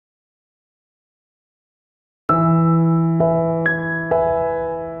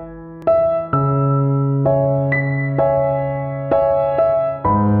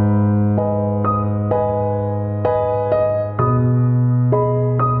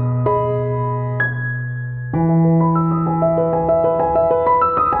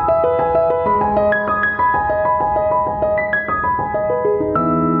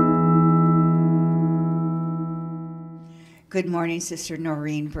Sister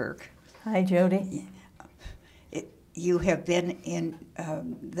Noreen Burke. Hi, Jody. You have been in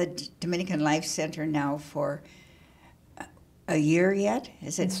the Dominican Lives Center now for a year yet?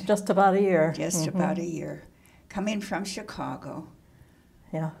 Is it? It's just about a year. Just about a year. Coming from Chicago.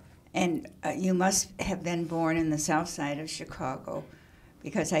 Yeah. And you must have been born in the south side of Chicago,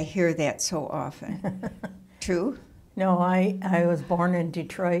 because I hear that so often. True? No, I was born in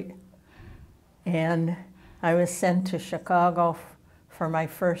Detroit, and I was sent to Chicago for my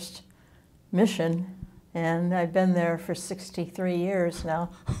first mission, and I've been there for 63 years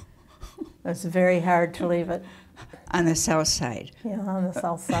now. It's very hard to leave it. On the south side? Yeah, on the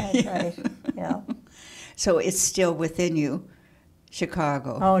south side, right, yeah. So it's still within you,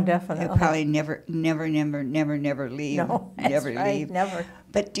 Chicago. Oh, definitely. You'll probably never leave. No, that's never right, leave. never.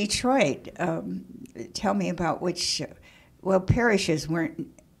 But Detroit, tell me about which, well, parishes weren't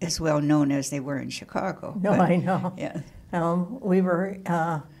as well known as they were in Chicago. No, but, I know. Yeah. We were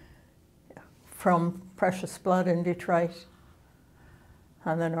from Precious Blood in Detroit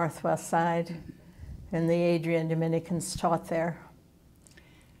on the northwest side, and the Adrian Dominicans taught there.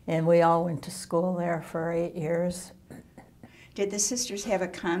 And we all went to school there for 8 years. Did the sisters have a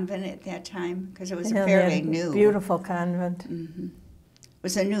convent at that time? Because it was Yeah, fairly they had a new. Beautiful convent. Mm-hmm. It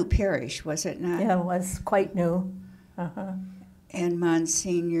was a new parish, was it not? Yeah, it was quite new. And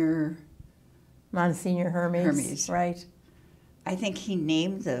Monsignor Hermes, right. I think he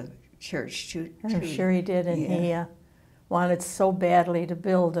named the church too. I'm sure he did, and he wanted so badly to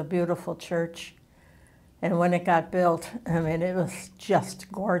build a beautiful church. And when it got built, I mean, it was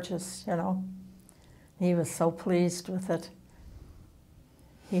just gorgeous, you know. He was so pleased with it.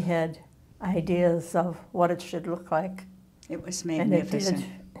 He had ideas of what it should look like. It was magnificent. And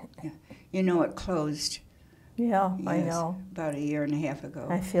it did. Yeah. You know, it closed. Yeah, Yes, I know. about a year and a half ago.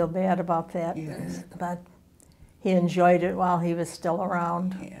 I feel bad about that. Yes. But he enjoyed it while he was still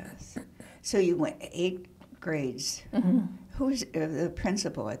around. Yes. So you went 8 grades. Mm-hmm. Who was the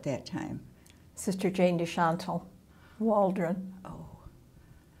principal at that time? Sister Jane DeChantal, Waldron. Oh.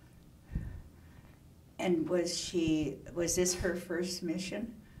 And was this her first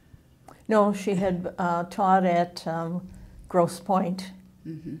mission? No, she had taught at Grosse Pointe.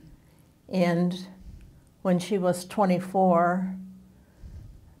 Mm-hmm. And when she was 24,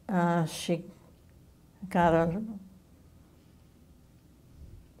 she got a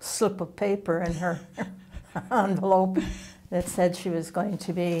slip of paper in her envelope that said she was going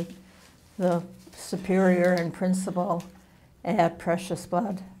to be the superior and principal at Precious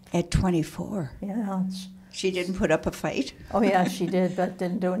Blood. At 24? Yeah. She didn't put up a fight? Oh yeah, she did, but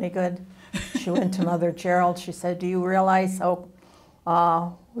didn't do any good. She went to Mother Gerald. She said, "Do you realize how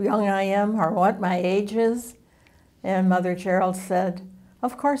young I am, or what my age is?" And Mother Gerald said,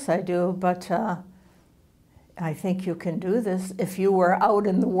 "Of course I do, but I think you can do this. If you were out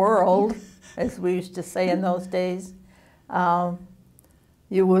in the world," as we used to say in those days,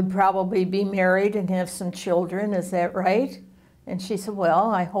 "you would probably be married and have some children. Is that right?" And she said, "Well,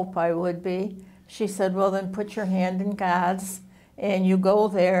 I hope I would be." She said, "Well, then put your hand in God's, and you go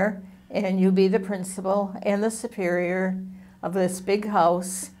there, and you be the principal and the superior of this big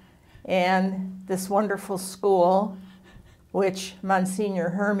house and this wonderful school, which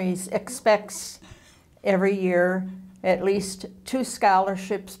Monsignor Hermes expects every year, at least 2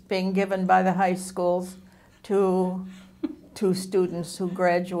 scholarships being given by the high schools to 2 students who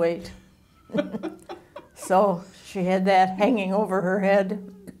graduate." So she had that hanging over her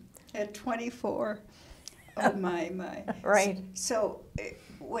head. At 24. Oh, my. Right. So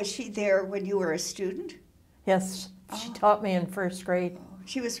was she there when you were a student? Yes, she taught me in 1st grade. Oh,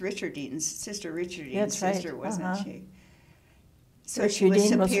 she was Sister Richardine's That's right. sister, wasn't she? So Richardine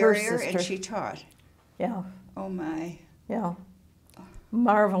she was superior was her and sister. she taught. Yeah, Oh, my. yeah.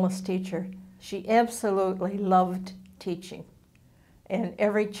 Marvelous teacher. She absolutely loved teaching. And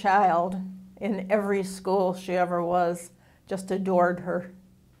every child in every school she ever was just adored her.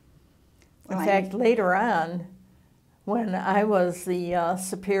 In fact, later on, when I was the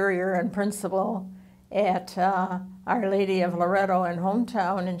superior and principal at Our Lady of Loretto in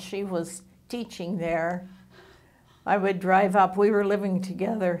Hometown, and she was teaching there, I would drive up. We were living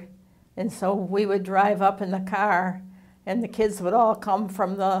together, and so we would drive up in the car, and the kids would all come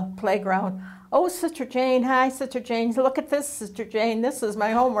from the playground. "Oh, Sister Jane, hi, Sister Jane. Look at this, Sister Jane. This is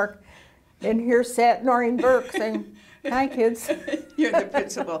my homework." And here sat Noreen Burke saying, "Hi, kids." You're the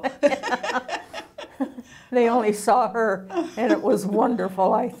principal. They only saw her, and it was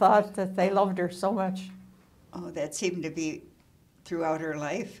wonderful. I thought that they loved her so much. Oh, that seemed to be throughout her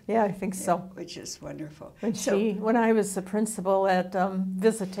life. Yeah, I think so. Which is wonderful. When I was the principal at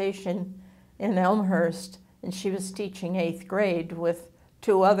Visitation in Elmhurst, and she was teaching 8th grade with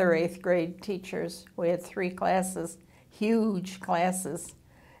 2 other 8th grade teachers. We had 3 classes, huge classes.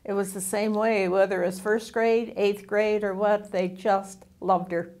 It was the same way, whether it was 1st grade, 8th grade, or what, they just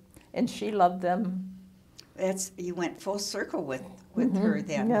loved her, and she loved them. You went full circle with her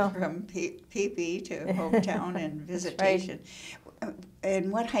then, yeah. from PP to hometown and visitation. Right.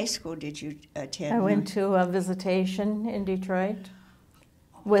 And what high school did you attend? I went to a visitation in Detroit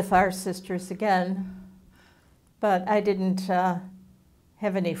with our sisters again, but I didn't have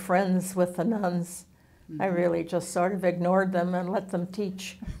any friends with the nuns. I really just sort of ignored them and let them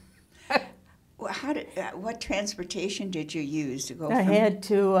teach. Well, what transportation did you use to go? I had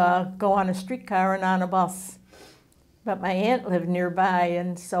to go on a streetcar and on a bus, but my aunt lived nearby,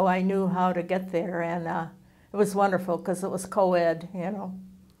 and so I knew how to get there, and it was wonderful because it was co-ed, you know.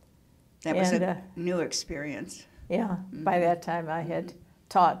 That was a new experience. Yeah, by that time I had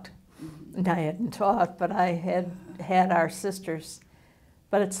taught, and I hadn't taught, but I had our sisters.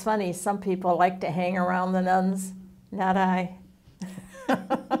 But it's funny, some people like to hang around the nuns, not I.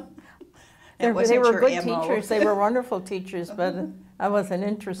 They were good teachers, they were wonderful teachers, but I wasn't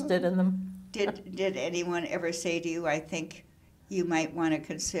interested in them. Did anyone ever say to you, I think you might want to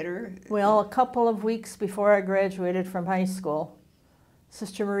consider? Well, a couple of weeks before I graduated from high school,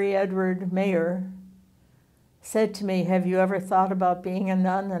 Sister Marie Edward Mayer said to me, have you ever thought about being a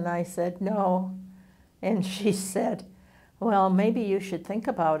nun? And I said, no. And she said, well, maybe you should think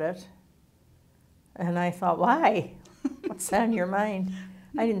about it. And I thought, why? What's on your mind?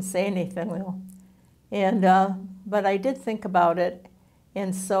 I didn't say anything, Will. And, but I did think about it.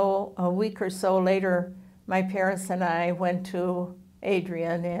 And so a week or so later, my parents and I went to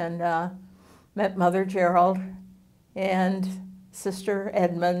Adrian and met Mother Gerald and Sister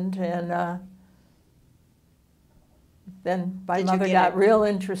Edmund. And then my mother got real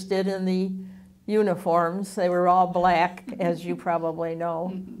interested in the uniforms. They were all black, as you probably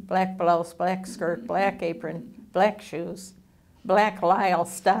know. Black blouse, black skirt, black apron, black shoes, black lisle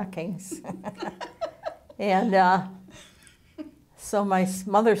stockings. And so my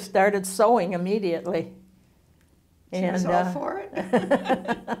mother started sewing immediately. She was all for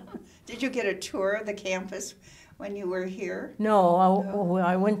it? Did you get a tour of the campus when you were here? No,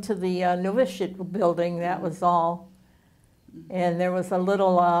 I went to the novitiate building, that was all. And there was a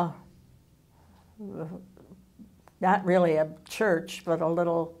little, not really a church, but a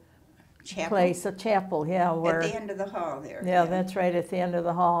little place, a chapel, yeah. Where, at the end of the hall there. Yeah, that's right, at the end of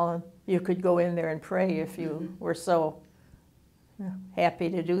the hall. And you could go in there and pray if you were so happy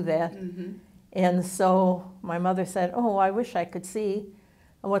to do that. And so my mother said, oh, I wish I could see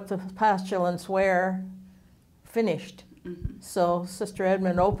what the postulants wear finished. So Sister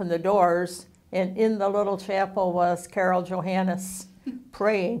Edmund opened the doors, and in the little chapel was Carol Johannes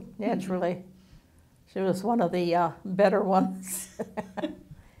praying, naturally. She was one of the better ones.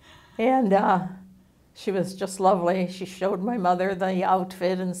 And she was just lovely. She showed my mother the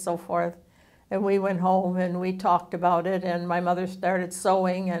outfit and so forth. And we went home and we talked about it, and my mother started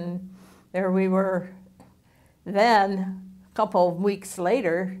sewing, and there we were. Then, a couple of weeks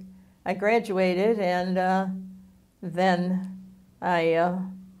later, I graduated, and then I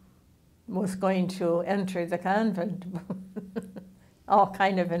was going to enter the convent, all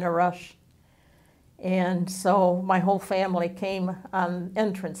kind of in a rush. And so my whole family came on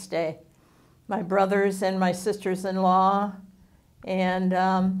entrance day. My brothers and my sisters-in-law, and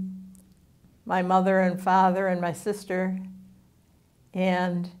my mother and father and my sister.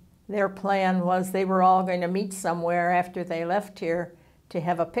 And their plan was they were all going to meet somewhere after they left here to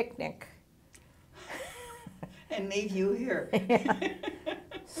have a picnic. And leave you here. Yeah.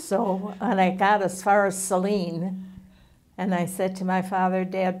 So, and I got as far as Celine, and I said to my father,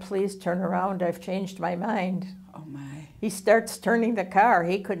 Dad, please turn around, I've changed my mind. Oh my. He starts turning the car.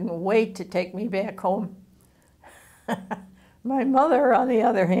 He couldn't wait to take me back home. My mother, on the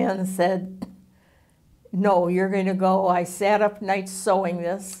other hand, said, no, you're going to go. I sat up nights sewing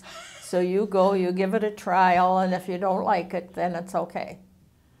this, so you go, you give it a trial, and if you don't like it, then it's okay.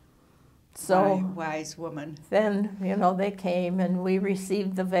 So wise woman. Then, you know, they came and we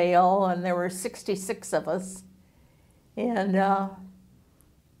received the veil, and there were 66 of us. And I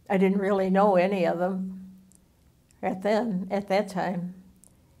didn't really know any of them at that time.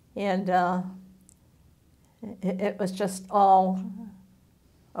 And it was just all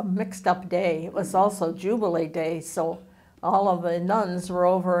a mixed up day. It was also Jubilee Day, so all of the nuns were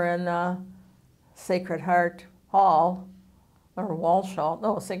over in Sacred Heart Hall, or Walsh Hall,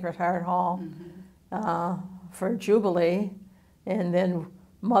 no, Sacred Heart Hall, for Jubilee. And then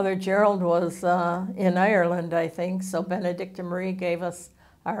Mother Gerald was in Ireland, I think, so Benedicta Marie gave us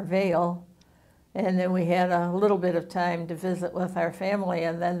our veil. And then we had a little bit of time to visit with our family,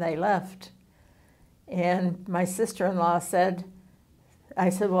 and then they left. And my sister-in-law said, I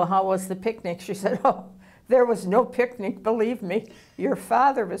said, well, how was the picnic? She said, oh, there was no picnic, believe me. Your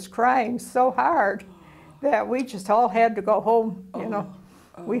father was crying so hard that we just all had to go home, you know.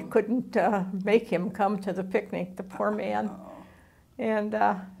 We couldn't make him come to the picnic, the poor man. And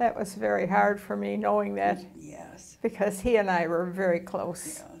that was very hard for me knowing that. Yes. Because he and I were very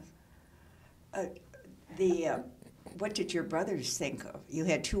close. Yes. What did your brothers think of? You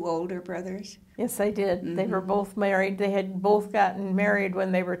had two older brothers? Yes, I did. Mm-hmm. They were both married. They had both gotten married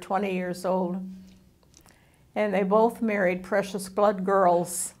when they were 20 years old. And they both married precious blood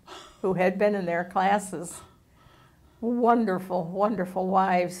girls who had been in their classes. Wonderful, wonderful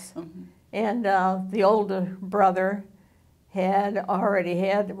wives. Mm-hmm. And the older brother had already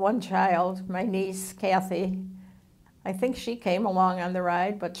had one child, my niece, Kathy. I think she came along on the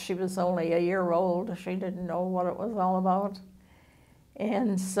ride, but she was only a year old. She didn't know what it was all about.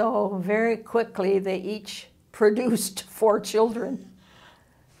 And so very quickly, they each produced 4 children.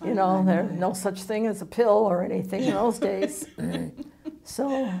 You know, there's no such thing as a pill or anything in those days.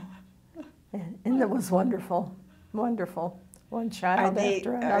 So, and it was wonderful, wonderful. One child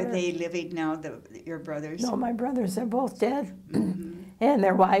after another. Are they living now, your brothers? No, my brothers are both dead. Mm-hmm. And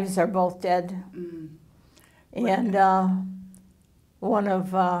their wives are both dead. Mm. And one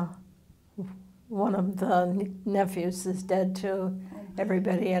of the nephews is dead too.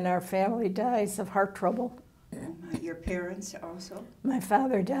 Everybody in our family dies of heart trouble. Your parents also? My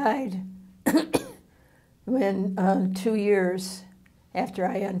father died when 2 years after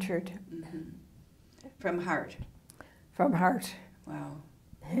I entered. Mm-hmm. From heart? From heart. Wow.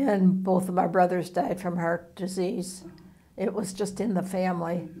 And both of my brothers died from heart disease. It was just in the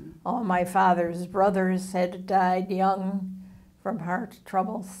family. Mm-hmm. All my father's brothers had died young from heart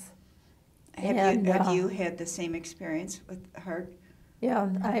troubles. Have you had the same experience with heart? Yeah,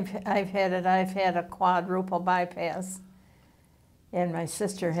 I've had it. I've had a quadruple bypass, and my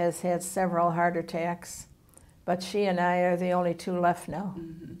sister has had several heart attacks, but she and I are the only 2 left now.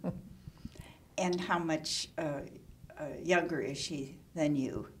 Mm-hmm. And how much younger is she than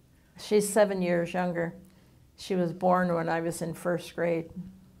you? She's 7 years younger. She was born when I was in 1st grade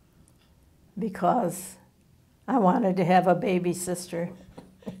because I wanted to have a baby sister.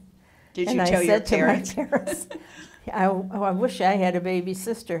 Did you tell your parents? And I said to my parents, I wish I had a baby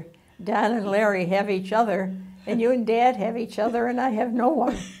sister. Don and Larry have each other, and you and Dad have each other, and I have no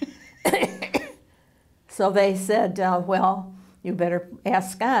one. So they said, well, you better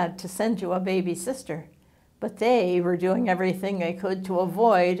ask God to send you a baby sister. But they were doing everything they could to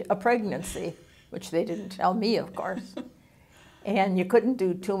avoid a pregnancy, which they didn't tell me, of course. And you couldn't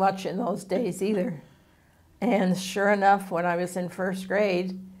do too much in those days either. And sure enough, when I was in 1st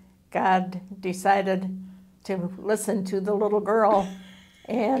grade, God decided to listen to the little girl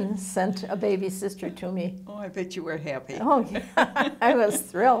and sent a baby sister to me. Oh, I bet you were happy. Oh, yeah. I was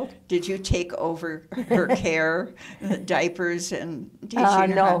thrilled. Did you take over her care, the diapers, and teaching her?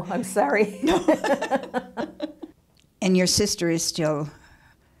 No, I'm sorry. No. And your sister is still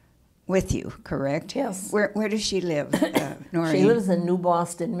with you, correct? Yes. Where does she live, Noreen? She lives in New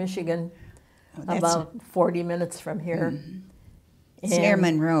Boston, Michigan, about 40 minutes from here. Mm-hmm. It's near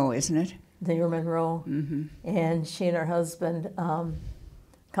Monroe, isn't it? Near Monroe. Mm-hmm. And she and her husband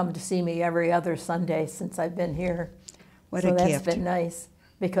come to see me every other Sunday since I've been here. What a gift. So that's been nice,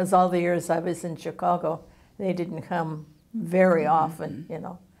 because all the years I was in Chicago, they didn't come very often, you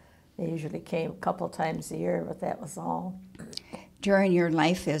know. They usually came a couple times a year, but that was all. During your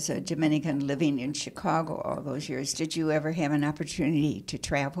life as a Dominican living in Chicago all those years, did you ever have an opportunity to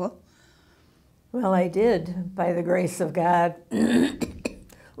travel? Well, I did, by the grace of God.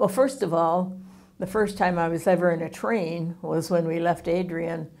 Well, first of all, the first time I was ever in a train was when we left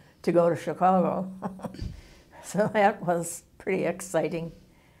Adrian to go to Chicago. So that was pretty exciting.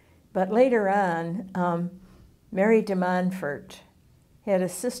 But later on, Mary de Montfort had a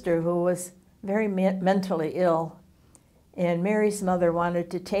sister who was very mentally ill, and Mary's mother wanted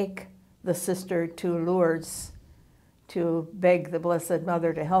to take the sister to Lourdes to beg the Blessed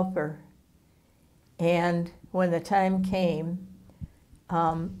Mother to help her. And when the time came,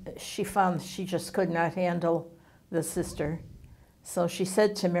 she found she just could not handle the sister. So she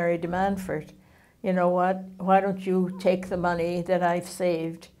said to Mary de Montfort, you know what, why don't you take the money that I've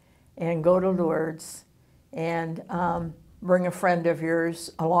saved and go to Lourdes and bring a friend of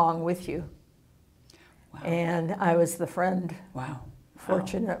yours along with you. Wow. And I was the friend, wow,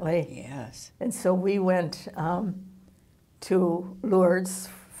 fortunately. Wow. Yes. And so we went to Lourdes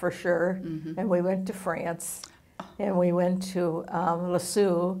for sure, and we went to France, and we went to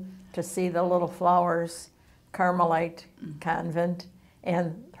Lisieux, to see the Little Flowers Carmelite convent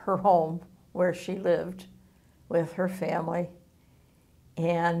and her home where she lived with her family.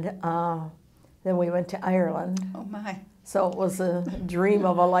 And then we went to Ireland. Oh, my. So it was a dream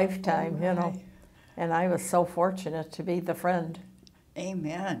of a lifetime, Oh, you know. my. And I was so fortunate to be the friend.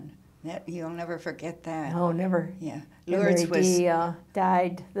 Amen. That you'll never forget that. No, never. Yeah. Lourdes Lourdes was.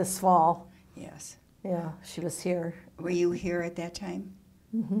 died this fall. Yes. Yeah, she was here. Were you here at that time?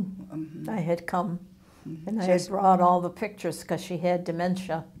 I had come, and I had brought all the pictures because she had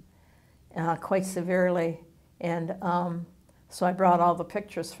dementia quite severely. And so I brought all the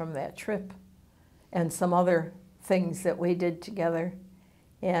pictures from that trip and some other things that we did together.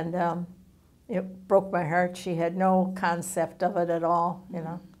 And it broke my heart. She had no concept of it at all, you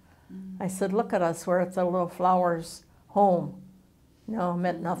know. I said, look at us, we're at the Little Flowers home. No, it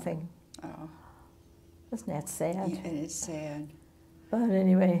meant nothing. Oh. Isn't that sad? Yeah, it is sad. But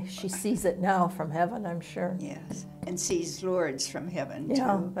anyway, she sees it now from heaven, I'm sure. Yes. And sees Lourdes from heaven,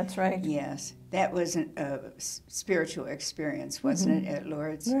 Yeah, too. that's right. Yes. That was a spiritual experience, wasn't it, at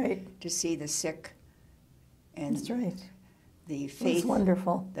Lourdes? Right. To see the sick and That's right. the It was faith,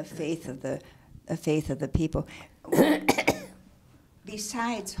 wonderful. the faith of the people.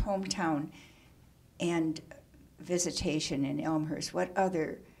 Besides hometown and visitation in Elmhurst, what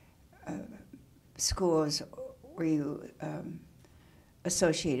other schools were you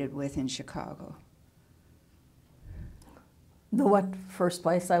associated with in Chicago? The what first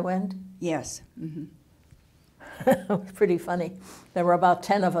place I went? Yes. Mm-hmm. It was pretty funny. There were about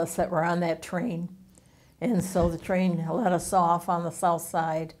 10 of us that were on that train. And so the train let us off on the south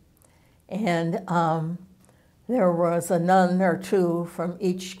side. And there was a nun or two from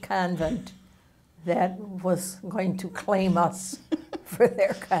each convent that was going to claim us for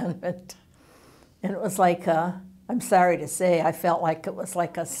their convent. And it was like, I'm sorry to say, I felt like it was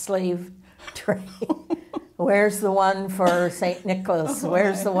like a slave train. Where's the one for St. Nicholas?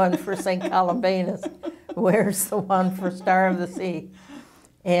 Where's the one for St. Columbanus? Where's the one for Star of the Sea?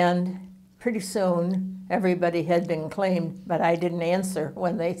 And pretty soon, everybody had been claimed, but I didn't answer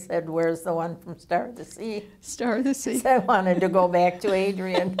when they said, where's the one from Star of the Sea? Star of the Sea. So I wanted to go back to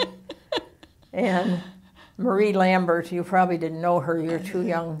Adrian. And Marie Lambert, you probably didn't know her, you're too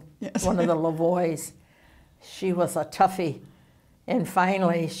young, Yes. one of the Lavoys. She was a toughie. And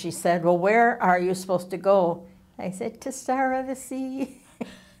finally she said, well, where are you supposed to go? I said, to Star of the Sea.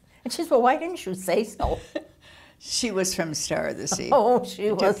 And she said, well, why didn't you say so? She was from Star of the Sea. Oh, she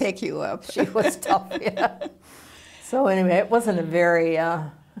to was. pick you up. She was tough, yeah. So anyway, it wasn't a very...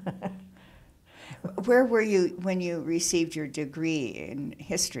 Where were you when you received your degree in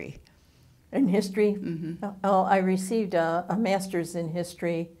history? In history? Mm-hmm. Oh, I received a master's in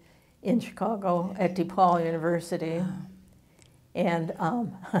history in Chicago at DePaul University. And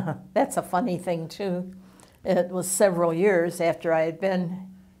that's a funny thing, too. It was several years after I had been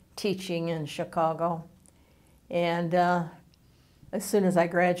teaching in Chicago. And as soon as I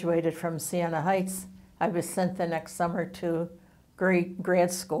graduated from Siena Heights, I was sent the next summer to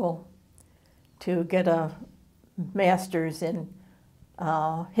grad school to get a master's in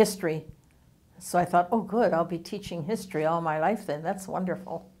history. So I thought, oh, good, I'll be teaching history all my life then. That's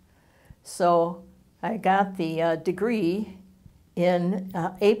wonderful. So I got the degree in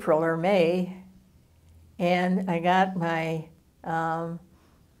April or May, and I got my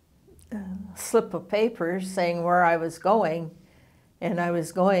slip of paper saying where I was going, and I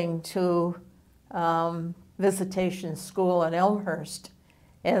was going to visitation school in Elmhurst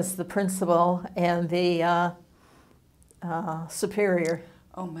as the principal and the superior.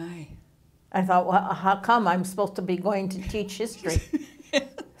 Oh, my. I thought, well, how come I'm supposed to be going to teach history?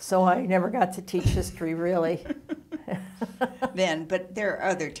 So I never got to teach history, really. Then, but there are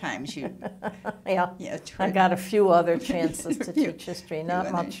other times you... Yeah, Yeah, I got a few other chances to teach history, not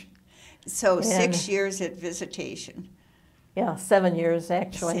other- much. So And- 6 years at visitation. Yeah, 7 years,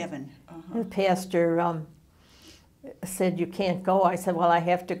 actually. 7. The pastor said, you can't go. I said, well, I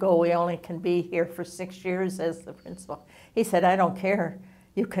have to go. We only can be here for 6 years as the principal. He said, I don't care.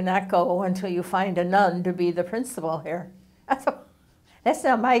 You cannot go until you find a nun to be the principal here. I thought, that's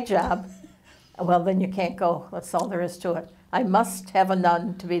not my job. Well, then you can't go. That's all there is to it. I must have a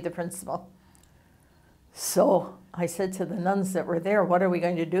nun to be the principal. So I said to the nuns that were there, what are we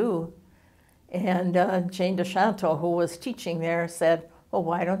going to do? And Jane DeChanto, who was teaching there, said, well,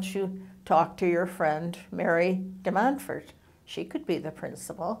 why don't you talk to your friend, Mary de Montfort? She could be the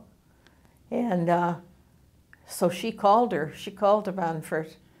principal. And so she called her. She called de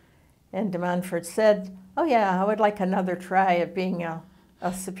Montfort. And de Montfort said, oh, yeah, I would like another try at being a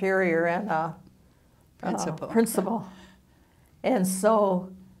superior and a Principal. principal. And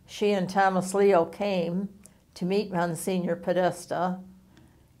so she and Thomas Leo came to meet Monsignor Podesta,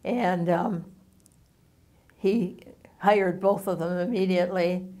 and he hired both of them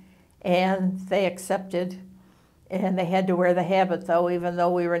immediately, and they accepted. And they had to wear the habit, though, even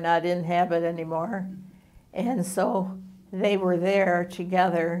though we were not in habit anymore. And so they were there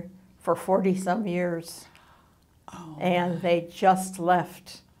together for 40-some years. Oh. And they just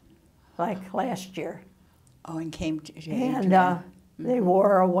left, like last year. Oh, and came to And they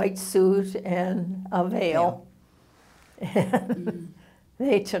wore a white suit and a veil. And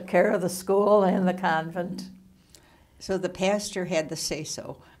they took care of the school and the convent. So the pastor had the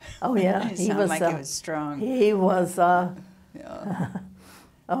say-so. Oh, yeah. It sounded like he was strong. He was a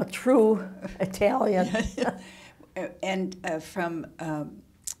true Italian. And from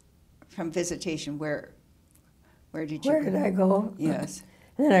visitation, where did you Where go? did I go? Yes.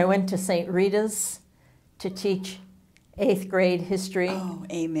 And then I went to St. Rita's to teach 8th grade history Oh,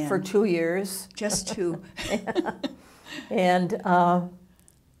 amen. for 2 years. Just 2. And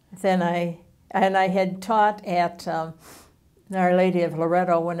then I had taught at Our Lady of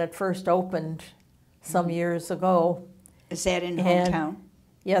Loretto when it first opened some years ago. Is that in And- hometown?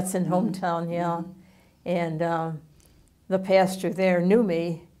 Yes, in hometown, yeah. And the pastor there knew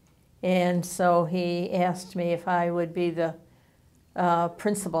me, and so he asked me if I would be the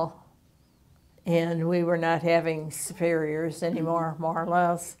principal. And we were not having superiors anymore, more or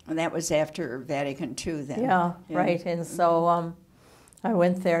less. And that was after Vatican II then? Yeah, right. And so I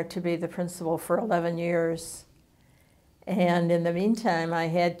went there to be the principal for 11 years. And in the meantime, I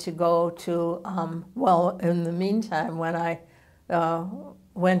had to go to, in the meantime, when I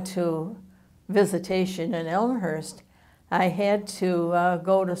went to visitation in Elmhurst, I had to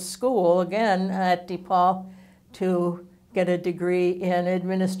go to school again at DePaul to get a degree in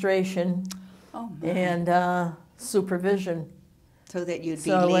administration and supervision. So that you'd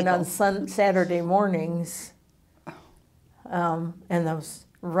be So I legal. went on Saturday mornings, and I was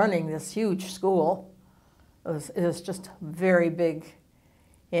running this huge school. It was just very big,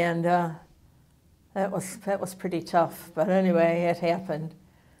 and that was pretty tough. But anyway, it happened.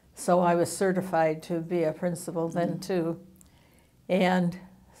 So I was certified to be a principal then too, and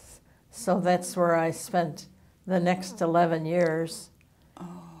so that's where I spent the next 11 years.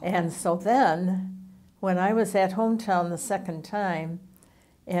 And so then, when I was at hometown the second time,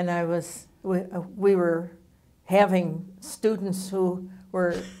 and we were having students who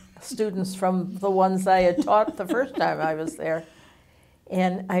were students from the ones I had taught the first time I was there,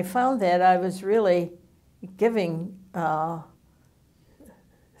 and I found that I was really giving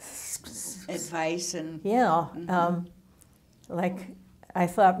advice and like I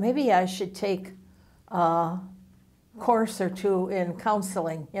thought maybe I should take a course or two in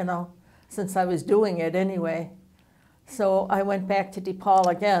counseling, since I was doing it anyway. So I went back to DePaul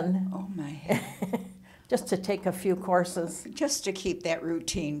again. Oh my. Just to take a few courses. Just to keep that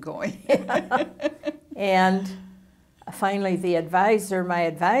routine going. And finally my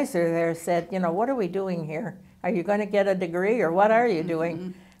advisor there said, what are we doing here? Are you going to get a degree or what are you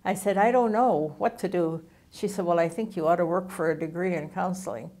doing? I said, I don't know what to do. She said, well, I think you ought to work for a degree in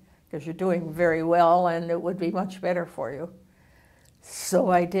counseling because you're doing very well and it would be much better for you. So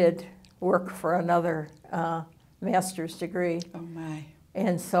I did work for another master's degree. Oh my.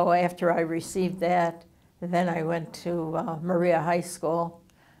 And so after I received that, then I went to Maria High School,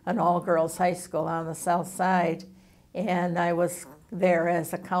 an all-girls high school on the south side, and I was there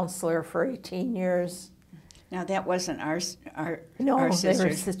as a counselor for 18 years. Now that wasn't our No, they sisters.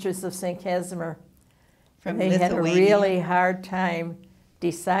 were Sisters of St. Casimir. From They had a Lithuania. really hard time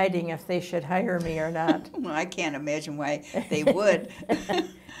deciding if they should hire me or not. Well, I can't imagine why they would.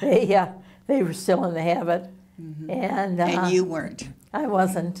 They were still in the habit. And you weren't. I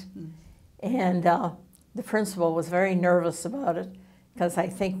wasn't. And the principal was very nervous about it because I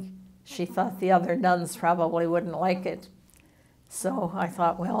think she thought the other nuns probably wouldn't like it. So I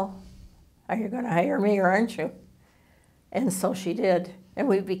thought, well, are you going to hire me or aren't you? And so she did. And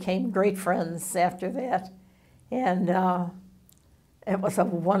we became great friends after that. And it was a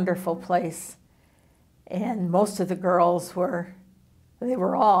wonderful place. And most of the girls were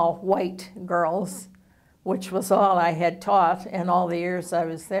all white girls, which was all I had taught in all the years I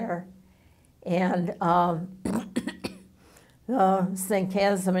was there. And the St.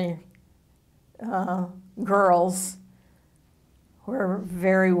 Casimir girls were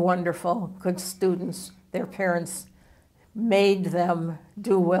very wonderful, good students. Their parents made them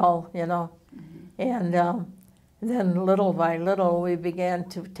do well, And then little by little we began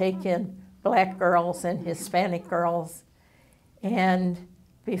to take in black girls and Hispanic girls. And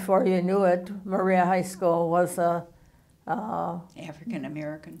before you knew it, Maria High School was a African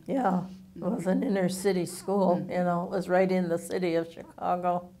American. Yeah, it was an inner city school, you know, it was right in the city of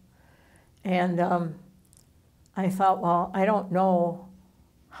Chicago. And I thought, well, I don't know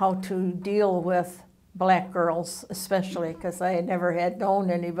how to deal with black girls, especially because I had never had known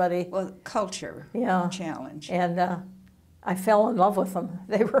anybody. Well, culture challenge. And I fell in love with them.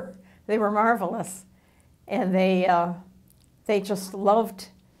 They were marvelous, and they just loved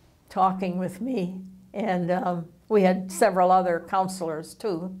talking with me. And we had several other counselors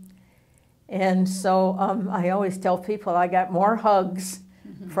too. And so I always tell people I got more hugs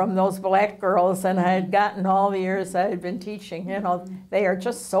from those black girls than I had gotten all the years I had been teaching. You know, they are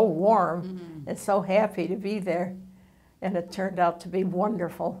just so warm and so happy to be there. And it turned out to be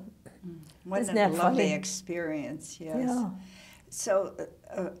wonderful. Wasn't it a lovely experience, yes. Yeah. So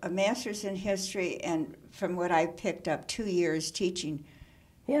a master's in history, and from what I picked up, 2 years teaching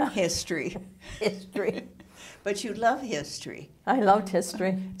history. History. But you love history. I loved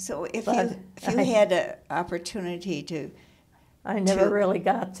history. So if you had an opportunity to... I never really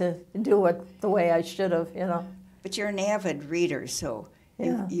got to do it the way I should have, you know. But you're an avid reader, so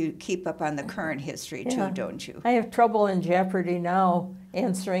you keep up on the current history too, don't you? I have trouble in Jeopardy now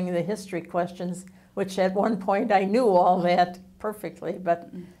answering the history questions, which at one point I knew all that perfectly,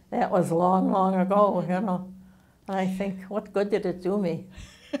 but that was long, long ago, you know. And I think, what good did it do me?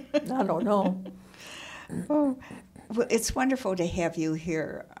 I don't know. Well, it's wonderful to have you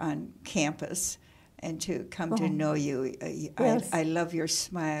here on campus and to come to know you. Yes. I love your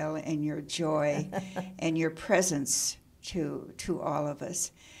smile and your joy and your presence to all of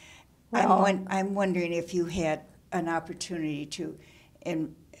us. Well, I'm wondering if you had an opportunity to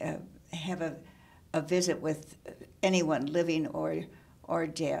have a visit with anyone living or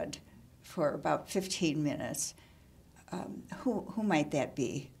dead for about 15 minutes. Who might that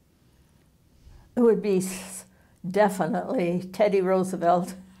be? it would be definitely Teddy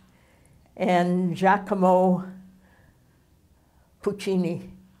Roosevelt and Giacomo Puccini,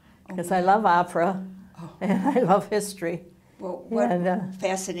 because I love opera and I love history. Well, what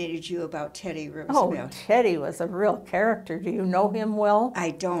fascinated you about Teddy Roosevelt? Oh, Teddy was a real character. Do you know him well?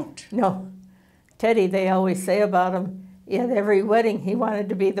 I don't. No. Teddy, they always say about him, at every wedding he wanted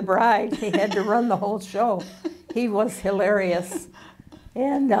to be the bride. He had to run the whole show. He was hilarious.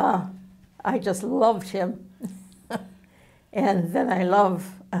 And I just loved him. And then I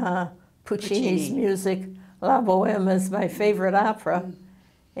love Puccini's music. La Boheme is my favorite opera.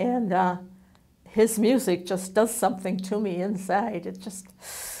 And his music just does something to me inside. It just,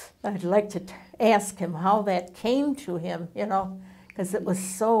 I'd like to ask him how that came to him, you know, because it was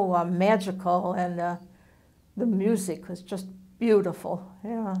so magical, and the music was just beautiful.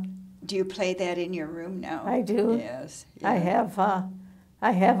 Yeah. Do you play that in your room now? I do. Yes. Yeah.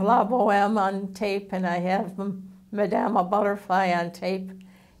 I have La Boheme on tape, and I have Madame a Butterfly on tape,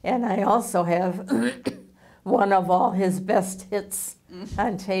 and I also have one of all his best hits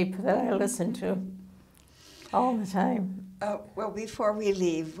on tape that I listen to all the time. Well, before we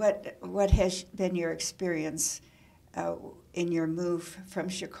leave, what has been your experience in your move from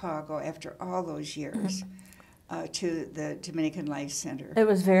Chicago after all those years to the Dominican Lives Center? It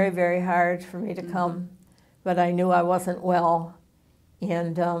was very, very hard for me to come, but I knew I wasn't well,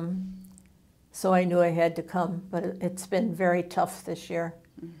 and so I knew I had to come. But it's been very tough this year,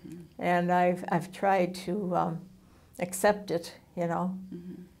 and I've tried to accept it, you know.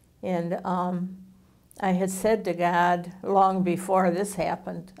 And I had said to God long before this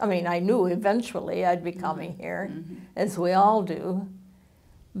happened, I mean, I knew eventually I'd be coming here, as we all do,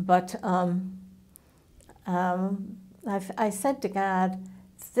 but I said to God,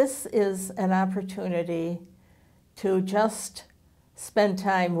 this is an opportunity to just spend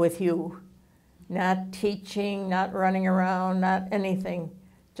time with you, not teaching, not running around, not anything,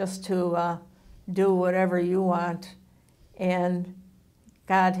 just to do whatever you want. And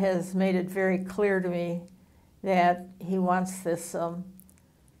God has made it very clear to me that he wants this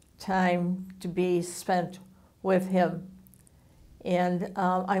time to be spent with him. And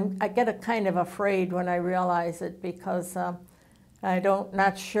I get a kind of afraid when I realize it, because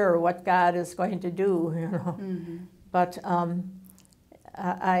not sure what God is going to do, you know. But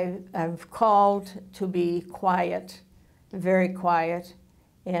I've called to be quiet, very quiet,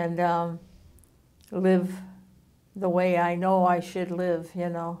 and live the way I know I should live, you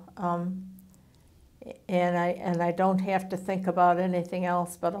know. And I don't have to think about anything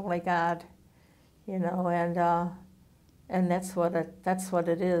else but only God, you know. And that's what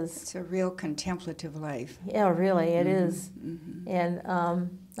it is. It's a real contemplative life. Yeah, really, it is. And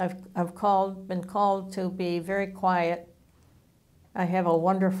I've been called to be very quiet. I have a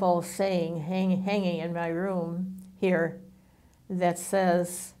wonderful saying hanging in my room here that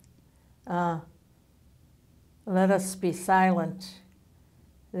says, let us be silent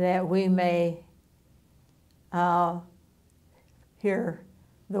that we may hear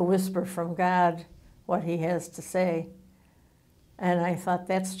the whisper from God, what he has to say. And I thought,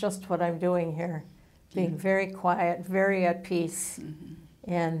 that's just what I'm doing here, being very quiet, very at peace. Mm-hmm.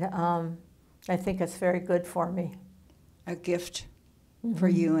 And I think it's very good for me. A gift for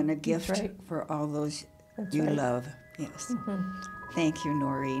you and a gift right. for all those That's you right. love. Yes. Mm-hmm. Thank you,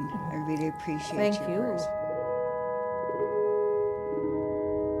 Noreen. I really appreciate Thank your you. words.